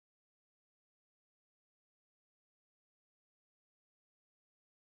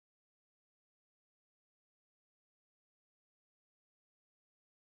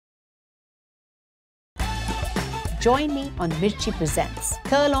Join me on Mirchi Presents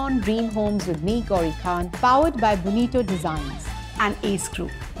Kurlon Dream Homes with me, Gauri Khan, powered by Bonitodesigns and Ace Group,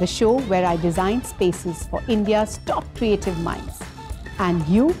 the show where I design spaces for India's top creative minds. And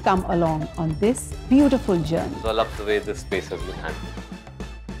you come along on this beautiful journey. I love the way this space has been handled.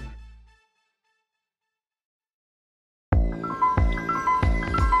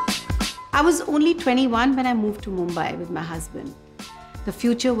 I was only 21 when I moved to Mumbai with my husband. The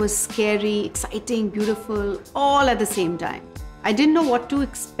future was scary, exciting, beautiful, all at the same time. I didn't know what to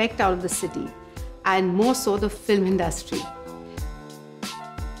expect out of the city, and more so the film industry.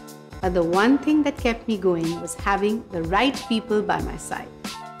 But the one thing that kept me going was having the right people by my side.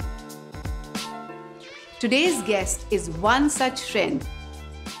 Today's guest is one such friend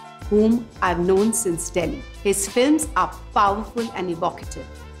whom I've known since Delhi. His films are powerful and evocative.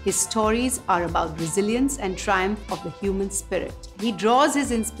 His stories are about resilience and triumph of the human spirit. He draws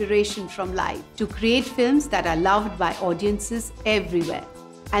his inspiration from life to create films that are loved by audiences everywhere.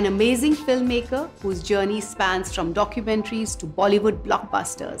 An amazing filmmaker whose journey spans from documentaries to Bollywood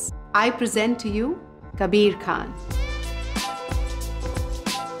blockbusters. I present to you Kabir Khan.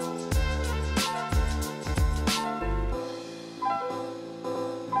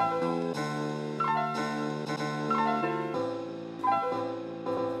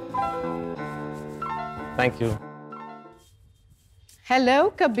 Thank you.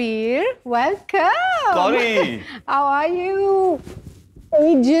 Hello, Kabir. Welcome. Gauri! How are you?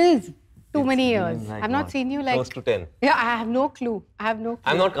 Ages. Too many years. Like I've not seen you like... Close to 10. Yeah, I have no clue. I'm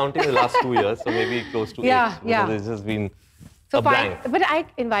not counting the last 2 years, so maybe close to 8. Yeah. It's just been So a blank. But I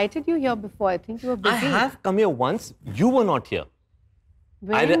invited you here before. I think you were busy. I have come here once. You were not here.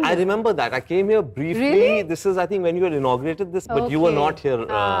 When? I remember that. I came here briefly. Really? This is, I think, when you had inaugurated this, but you were not here.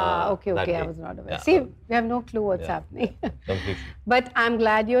 Okay. That day. I was not aware. Yeah. See, we have no clue what's happening. Completely. But I'm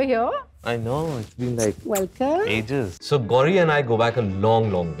glad you're here. I know. It's been like Welcome. ages. So Gauri and I go back a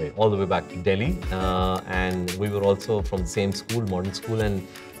long, long way, all the way back to Delhi. And we were also from the same school, modern school, and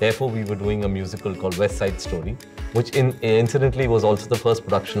therefore we were doing a musical called West Side Story, which incidentally was also the first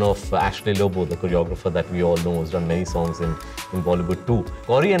production of Ashley Lobo, the choreographer that we all know, who's done many songs in Bollywood too.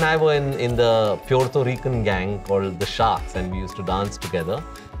 Gauri and I were in the Puerto Rican gang called the Sharks, and we used to dance together.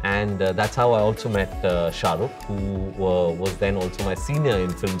 And that's how I also met Shah Rukh, who was then also my senior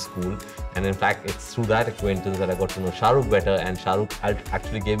in film school. And in fact, it's through that acquaintance that I got to know Shah Rukh better, and Shah Rukh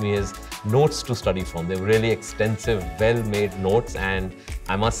actually gave me his notes to study from. They were really extensive, well-made notes, and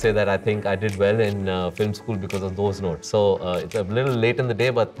I must say that I think I did well in film school because of those notes. So it's a little late in the day,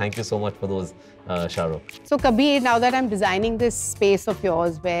 but thank you so much for those, Shah Rukh. So Kabir, now that I'm designing this space of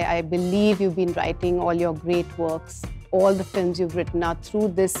yours where I believe you've been writing all your great works, all the films you've written are through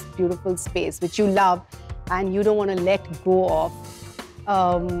this beautiful space, which you love and you don't want to let go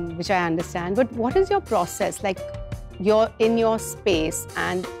of, which I understand. But what is your process? Like, you're in your space,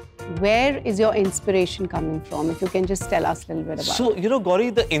 and where is your inspiration coming from? If you can just tell us a little bit about it. So, you know, Gauri,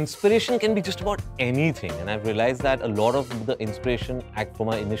 the inspiration can be just about anything. And I've realized that a lot of the inspiration for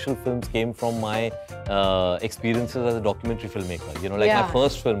my initial films came from my experiences as a documentary filmmaker. You know, like my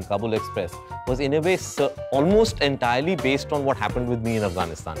first film, Kabul Express, was in a way almost entirely based on what happened with me in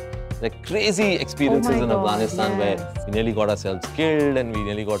Afghanistan. Like crazy experiences in Afghanistan where we nearly got ourselves killed and we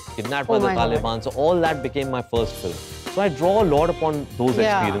nearly got kidnapped by the Taliban. So all that became my first film. So I draw a lot upon those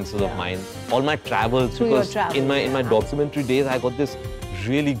experiences of mine, all my travels, because in my documentary days, I got this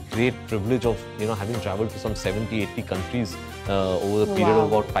really great privilege of, you know, having traveled to some 70, 80 countries over the period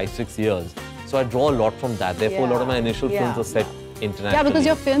of about 5-6 years. So I draw a lot from that. Therefore, a lot of my initial films are set internationally. Yeah, because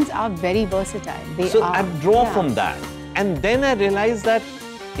your films are very versatile. So I draw from that. And then I realized that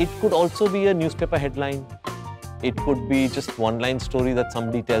it could also be a newspaper headline. It could be just one-line story that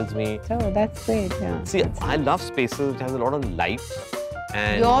somebody tells me. Oh, that's great, See, I love spaces which has a lot of light.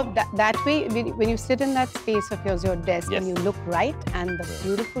 And that way, when you sit in that space of yours, your desk, and you look right, and the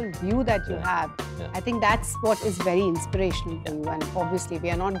beautiful view that you have, I think that's what is very inspirational for you. And obviously,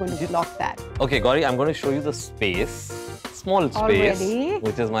 we are not going to block that. Okay, Gauri, I'm going to show you the space, small space,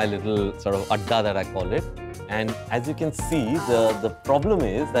 which is my little sort of adda that I call it. And as you can see, the problem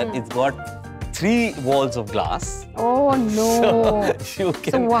is that it's got 3 walls of glass. Oh no! So you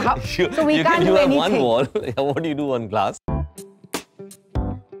can, so we can't do have anything. one wall. What do you do on glass?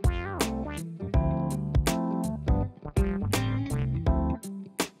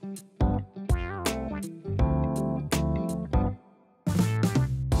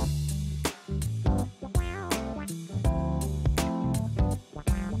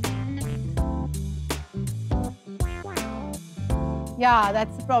 Yeah,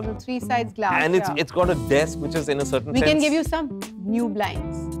 that's the problem. 3 sides glass. And it's got a desk which is in a certain sense. We can give you some new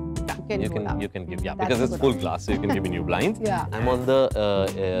blinds. You can go down. You can give, yeah, That's because it's good full option. glass, so you can give me new blinds. Yeah. I'm on the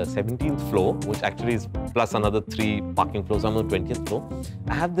 17th floor, which actually is plus another 3 parking floors. I'm on the 20th floor.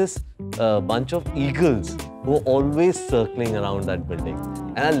 I have this bunch of eagles who are always circling around that building.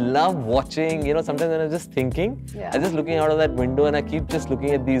 And I love watching, you know, sometimes when I'm just thinking, I'm just looking out of that window and I keep just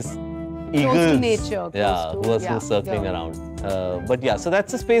looking at these eagles. Close to nature. Yeah, who are circling around. But yeah, so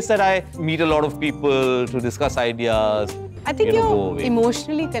that's a space that I meet a lot of people to discuss ideas. I think you're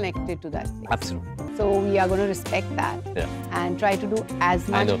emotionally connected to that place. Absolutely. So we are going to respect that and try to do as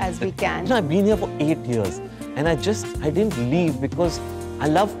much as we can. You know, I've been here for 8 years and I didn't leave because I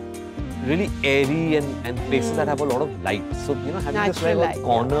love really airy and places that have a lot of light. So, you know, having this like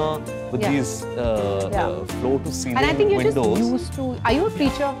corner with these floor to ceiling windows. And I think you're just used to, are you a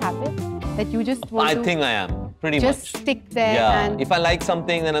creature of habit? That you just want to... I think I am, pretty much. Just stick there and... If I like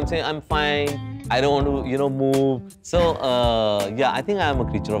something, then I'm saying, I'm fine. I don't want to, you know, move. So, yeah, I think I am a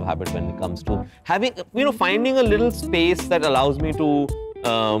creature of habit when it comes to having, you know, finding a little space that allows me to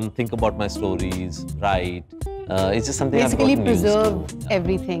think about my stories, write. It's just something basically I've gotten preserve used to.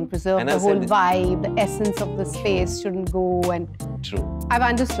 everything, preserve the whole vibe, the essence of the space shouldn't go and... True. I've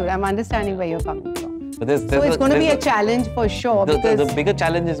understood. I'm understanding where you're coming from. But there's so it's going to be a challenge for sure. The bigger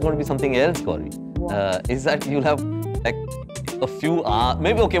challenge is going to be something else, Gauri. Is that you'll have like a few hours,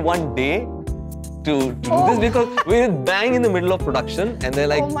 maybe one day to do this because we're bang in the middle of production and there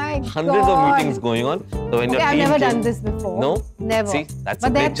are like hundreds of meetings going on. So when I've never done this before. No? Never. See, that's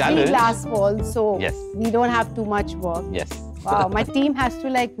but a big challenge. But there are 3 glass walls, so we don't have too much work. Yes. Wow, my team has to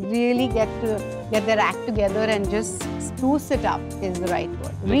like really get their act together and just spruce it up is the right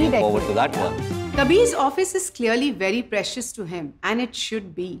word. Looking forward to that one. Kabir's office is clearly very precious to him, and it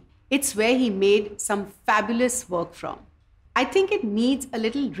should be. It's where he made some fabulous work from. I think it needs a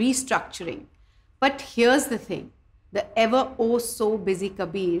little restructuring. But here's the thing. The ever oh so busy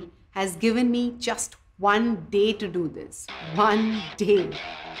Kabir has given me just 1 day to do this. 1 day.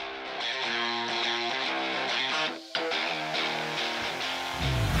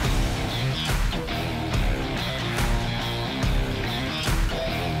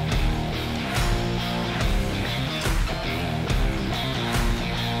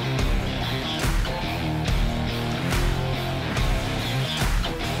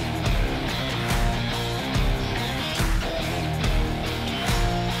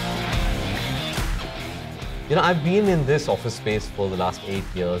 You know, I've been in this office space for the last 8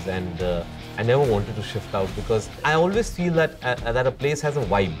 years and I never wanted to shift out because I always feel that a place has a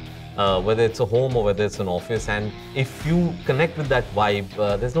vibe, whether it's a home or whether it's an office, and if you connect with that vibe,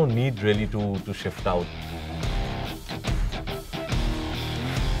 there's no need really to shift out.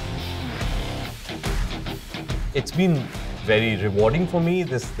 It's been very rewarding for me,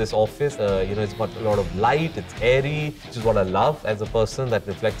 this office. You know, it's got a lot of light, it's airy, which is what I love as a person, that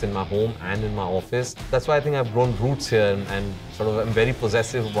reflects in my home and in my office. That's why I think I've grown roots here and sort of I'm very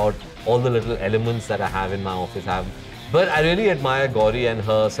possessive about all the little elements that I have in my office. But I really admire Gauri and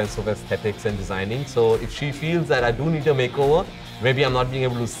her sense of aesthetics and designing. So if she feels that I do need a makeover, maybe I'm not being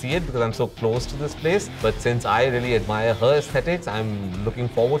able to see it because I'm so close to this place. But since I really admire her aesthetics, I'm looking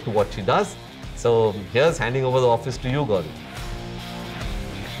forward to what she does. So here's handing over the office to you, Gauri.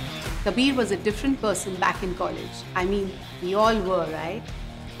 Kabir was a different person back in college. I mean, we all were, right?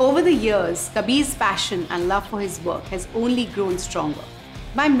 Over the years, Kabir's passion and love for his work has only grown stronger.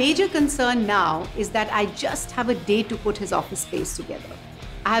 My major concern now is that I just have a day to put his office space together.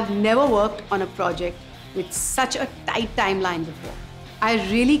 I have never worked on a project with such a tight timeline before. I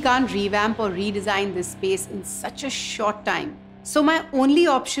really can't revamp or redesign this space in such a short time. So my only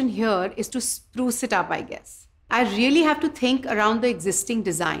option here is to spruce it up, I guess. I really have to think around the existing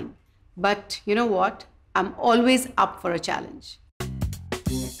design. But you know what? I'm always up for a challenge.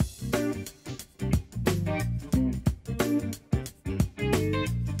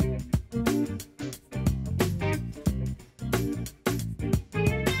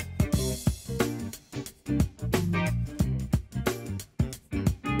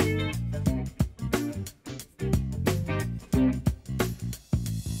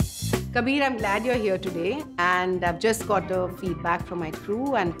 Kabir, I'm glad you're here today, and I've just got a feedback from my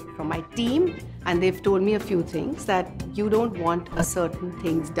crew and from my team, and they've told me a few things that you don't want a certain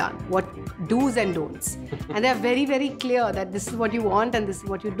things done, what do's and don'ts. And they're very, very clear that this is what you want and this is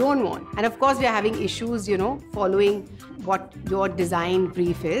what you don't want. And of course, we're having issues, you know, following what your design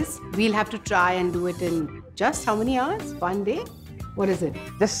brief is. We'll have to try and do it in just how many hours? 1 day? What is it?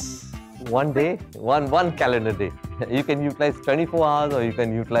 Just 1 day, one calendar day. You can utilize 24 hours or you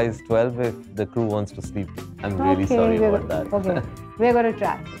can utilize 12 if the crew wants to sleep. I'm really sorry about that. Okay, we're going to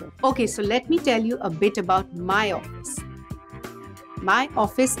try. Okay, so let me tell you a bit about my office. My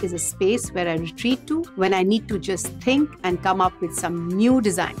office is a space where I retreat to when I need to just think and come up with some new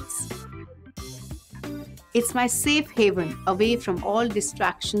designs. It's my safe haven away from all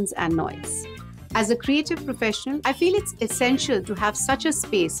distractions and noise. As a creative professional, I feel it's essential to have such a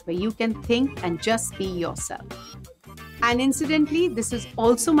space where you can think and just be yourself. And incidentally, this is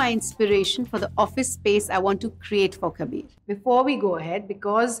also my inspiration for the office space I want to create for Kabir. Before we go ahead,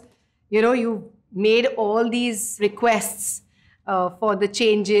 because you've made all these requests for the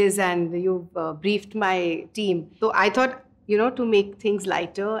changes and you've briefed my team. So I thought, to make things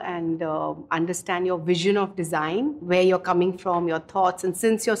lighter and understand your vision of design, where you're coming from, your thoughts. And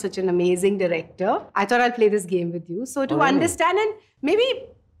since you're such an amazing director, I thought I'll play this game with you. So to understand and maybe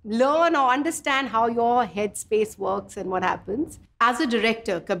learn or understand how your headspace works and what happens. As a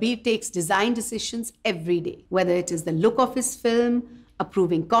director, Kabir takes design decisions every day, whether it is the look of his film,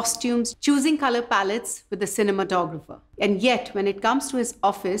 approving costumes, choosing color palettes with the cinematographer. And yet, when it comes to his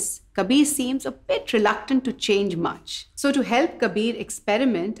office, Kabir seems a bit reluctant to change much. So to help Kabir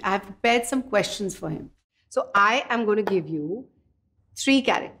experiment, I have prepared some questions for him. So I am going to give you 3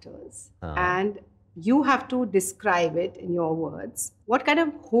 characters and you have to describe it in your words. What kind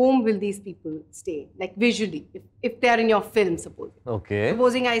of home will these people stay? Like visually, if they are in your film, supposing. Okay.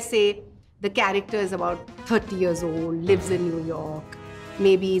 Supposing I say the character is about 30 years old, lives in New York,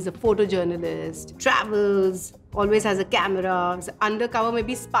 maybe he's a photojournalist, travels, always has a camera, is undercover,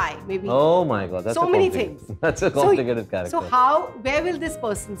 maybe spy, maybe. Oh my God, that's so many things. That's a complicated character. So where will this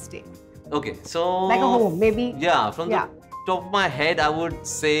person stay? Okay, so like a home, maybe. Yeah, from the top of my head, I would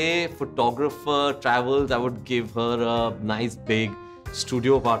say photographer, travels. I would give her a nice big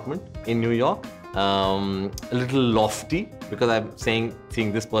studio apartment in New York. A little lofty, because I'm seeing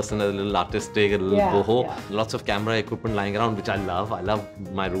this person as a little artistic, a little boho. Yeah. Lots of camera equipment lying around, which I love. I love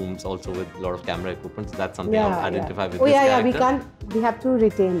my rooms also with a lot of camera equipment. So that's something I would identify with this character. We have to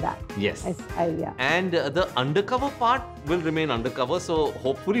retain that. Yes. And the undercover part will remain undercover. So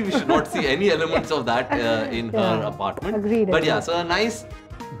hopefully we should not see any elements of that in her apartment. Agreed. But yeah, so a nice,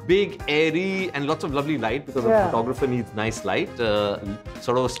 big, airy, and lots of lovely light, because a photographer needs nice light.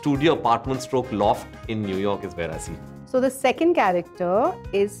 Sort of a studio apartment stroke loft in New York is where I see. So the second character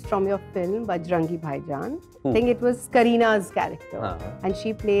is from your film Bajrangi Bhaijaan. I think it was Karina's character and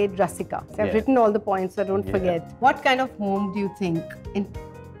she played Rasika. So I've written all the points so I don't forget. What kind of home do you think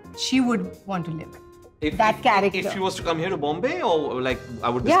she would want to live in? That character. If she was to come here to Bombay, or like I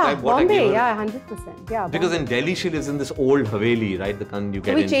would describe what Bombay, I gave her. 100%. Yeah, because in Delhi she lives in this old Haveli, right? The kind you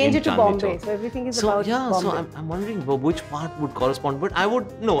get we change it to Chandni Bombay, Chowk. so everything is about Bombay. So I'm wondering which part would correspond. But I would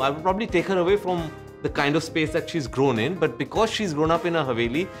probably take her away from the kind of space that she's grown in. But because she's grown up in a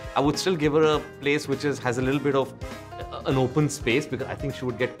Haveli, I would still give her a place which has a little bit of an open space, because I think she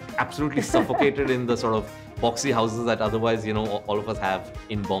would get absolutely suffocated in the sort of boxy houses that otherwise, all of us have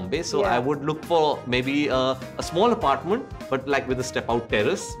in Bombay. So I would look for maybe a small apartment, but like with a step-out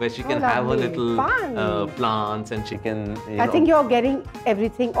terrace where she can have her little plants and she can, I think you're getting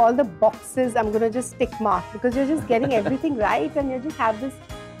everything, all the boxes. I'm going to just tick mark because you're just getting everything right and you just have this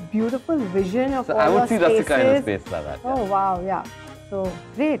beautiful vision of all your spaces. I would see Rasika in a space like that. Oh, wow, yeah. So,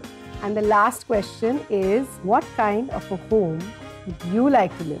 great. And the last question is, what kind of a home would you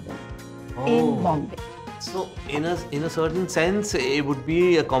like to live in Bombay? So, in a certain sense, it would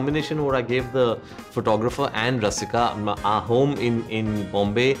be a combination where I gave the photographer and Rasika. Our home in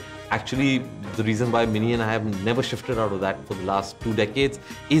Bombay, actually, the reason why Minnie and I have never shifted out of that for the last 2 decades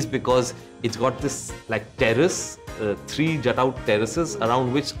is because it's got this like terrace, 3 jut-out terraces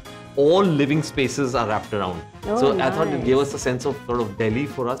around which all living spaces are wrapped around. So nice. I thought it gave us a sense of sort of Delhi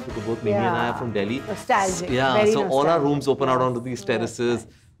for us, because both Minnie and I are from Delhi. Nostalgic. Yeah, very so nostalgic. all our rooms open out onto these terraces.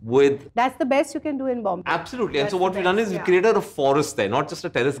 That's the best you can do in Bombay. Absolutely. And so what we've done is we've created a forest there, not just a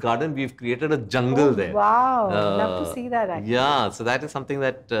terrace garden, we've created a jungle there. Wow, love to see that actually. Yeah, so that is something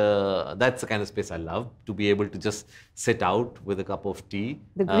that, that's the kind of space I love, to be able to just sit out with a cup of tea.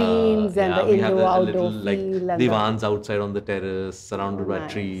 The greens and the indoor-outdoor feel. Like divans outside on the terrace, surrounded by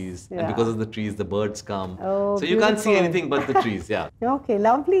trees. Yeah. And because of the trees, the birds come. Oh, so you can't see anything but the trees, Okay,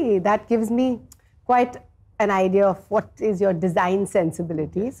 lovely. That gives me quite an idea of what is your design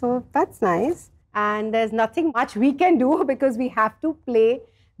sensibility. So that's nice. And there's nothing much we can do because we have to play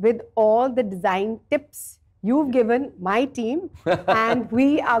with all the design tips you've given my team. And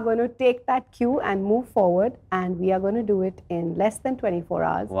we are going to take that cue and move forward. And we are going to do it in less than 24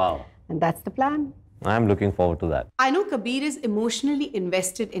 hours. Wow. And that's the plan. I'm looking forward to that. I know Kabir is emotionally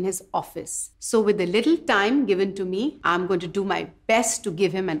invested in his office. So with the little time given to me, I'm going to do my best to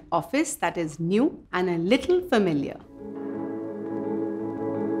give him an office that is new and a little familiar.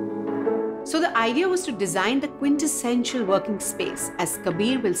 So the idea was to design the quintessential working space, as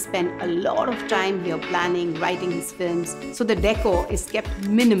Kabir will spend a lot of time here planning, writing his films, so the decor is kept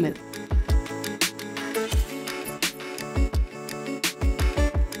minimal.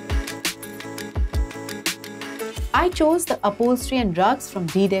 I chose the upholstery and rugs from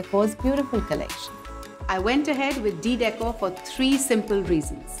D-Decor's beautiful collection. I went ahead with D-Decor for 3 simple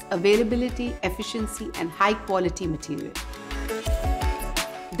reasons: availability, efficiency, and high-quality material.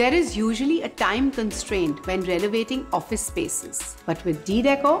 There is usually a time constraint when renovating office spaces, but with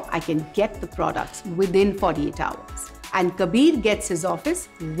D-Decor, I can get the products within 48 hours. And Kabir gets his office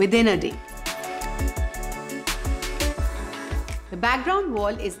within a day. The background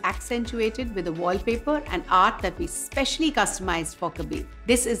wall is accentuated with a wallpaper and art that we specially customized for Kabir.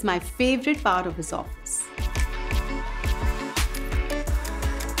 This is my favorite part of his office.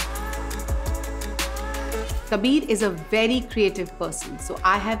 Kabir is a very creative person, so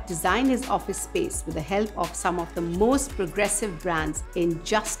I have designed his office space with the help of some of the most progressive brands in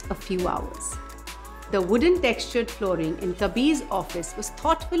just a few hours. The wooden textured flooring in Kabir's office was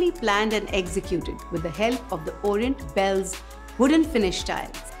thoughtfully planned and executed with the help of the Orient Bell's wooden finish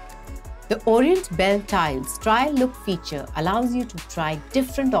tiles. The Orient Bell Tiles Trial Look feature allows you to try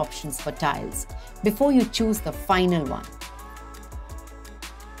different options for tiles before you choose the final one.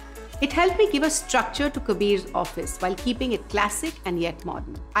 It helped me give a structure to Kabir's office while keeping it classic and yet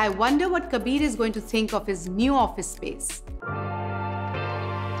modern. I wonder what Kabir is going to think of his new office space.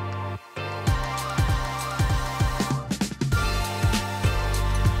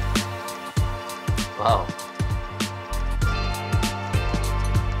 Wow.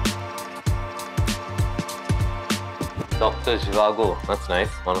 Dr. Zhivago, that's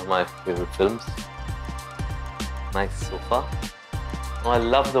nice, one of my favorite films. Nice sofa. Oh, I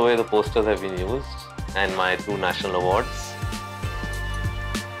love the way the posters have been used, and my 2 national awards.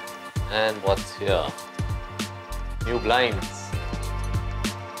 And what's here? New blinds.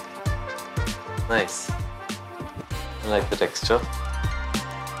 Nice. I like the texture.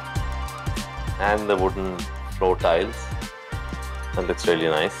 And the wooden floor tiles. That looks really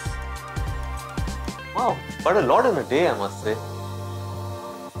nice. Wow, quite a lot in a day, I must say.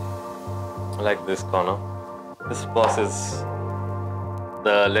 I like this corner. This, of course, is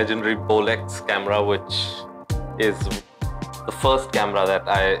the legendary Bolex camera, which is the first camera that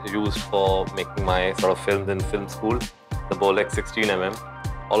I used for making my sort of films in film school. The Bolex 16mm.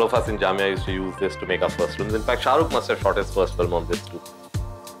 All of us in Jamia used to use this to make our first films. In fact, Shah Rukh must have shot his first film on this too.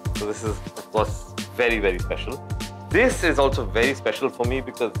 So this is, of course, very, very special. This is also very special for me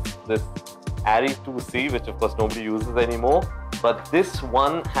because this Arri 2C, which of course nobody uses anymore, but this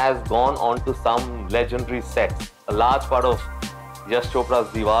one has gone on to some legendary sets. A large part of Yash Chopra's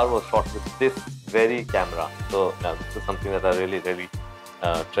Diwar was shot with this very camera. So yeah, this is something that I really, really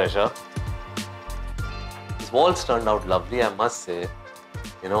treasure. These walls turned out lovely, I must say.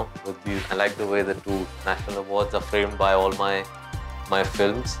 You know, with these, I like the way the 2 national awards are framed by all my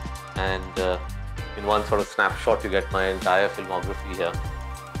films, and in one sort of snapshot you get my entire filmography here.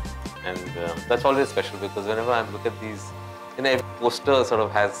 And that's always special because whenever I look at these, you know, every poster sort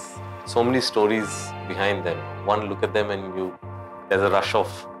of has so many stories behind them. One look at them and there's a rush of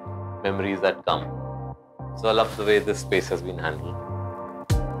memories that come. So I love the way this space has been handled.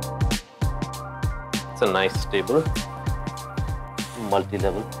 It's a nice table,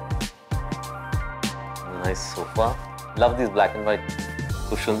 multi-level, nice sofa. Love these black and white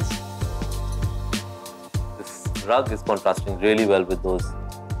cushions. This rug is contrasting really well with those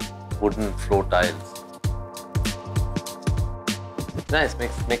wooden floor tiles. Nice,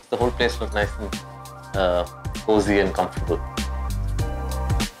 makes the whole place look nice and cozy and comfortable.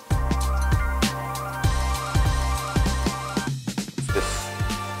 This.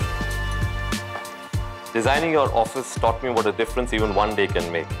 Designing your office taught me what a difference even one day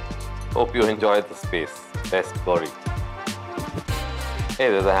can make. Hope you enjoyed the space. Best, Gauri.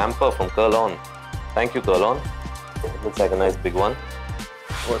 Hey, there's a hamper from Kurlon. Thank you, Kurlon. It looks like a nice big one.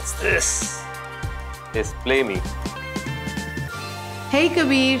 What's this? It's Play Me. Hey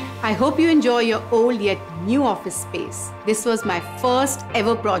Kabir, I hope you enjoy your old yet new office space. This was my first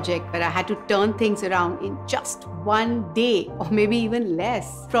ever project where I had to turn things around in just one day or maybe even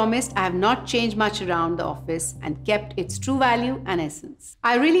less. Promised, I have not changed much around the office and kept its true value and essence.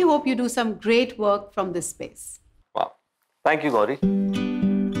 I really hope you do some great work from this space. Wow. Thank you, Gauri.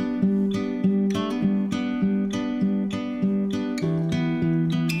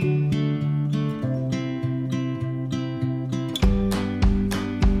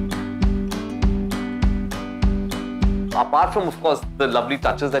 apart from, of course, the lovely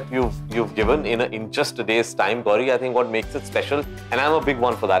touches that you've given in just a day's time, Gauri, I think what makes it special, and I'm a big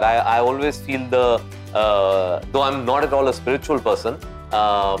one for that. I always feel though I'm not at all a spiritual person,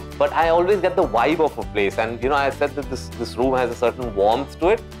 but I always get the vibe of a place. And I said that this room has a certain warmth to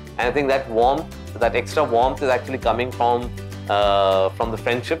it, and I think that warmth, that extra warmth, is actually coming from the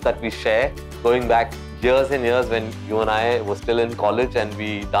friendship that we share, going back years and years when you and I were still in college and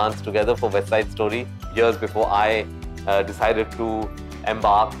we danced together for West Side Story, years before I decided to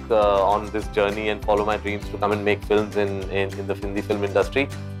embark on this journey and follow my dreams to come and make films in the Hindi film industry.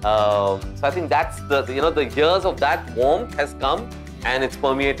 So I think that's the years of that warmth has come and it's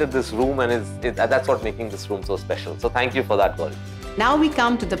permeated this room, and that's what making this room so special. So thank you for that, Gauri. Now we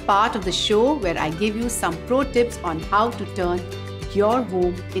come to the part of the show where I give you some pro tips on how to turn your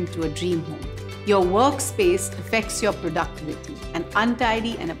home into a dream home. Your workspace affects your productivity. An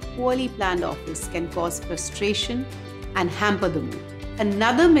untidy and a poorly planned office can cause frustration and hamper the mood.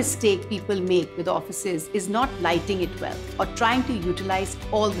 Another mistake people make with offices is not lighting it well or trying to utilize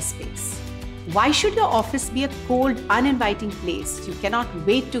all the space. Why should your office be a cold, uninviting place you cannot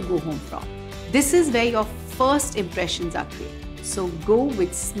wait to go home from? This is where your first impressions are created. So go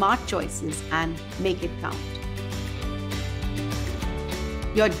with smart choices and make it count.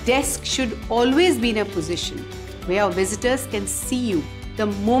 Your desk should always be in a position where your visitors can see you the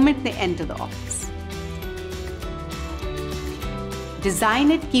moment they enter the office. Design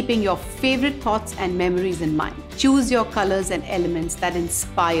it keeping your favorite thoughts and memories in mind. Choose your colors and elements that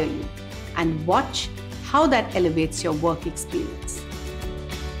inspire you, and watch how that elevates your work experience.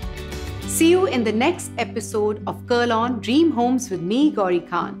 See you in the next episode of Kurlon Dream Homes with me, Gauri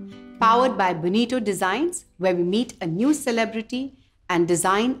Khan, powered by Bonitodesigns, where we meet a new celebrity and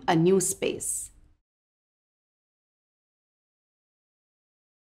design a new space.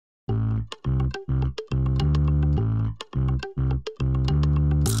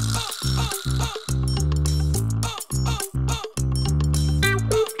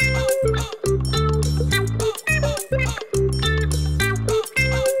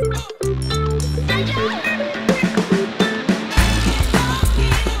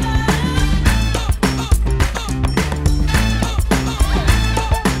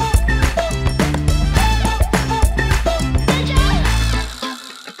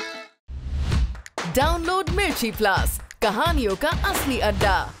 Download मिर्ची plus, कहानियों का असली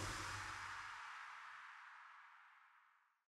अड्डा।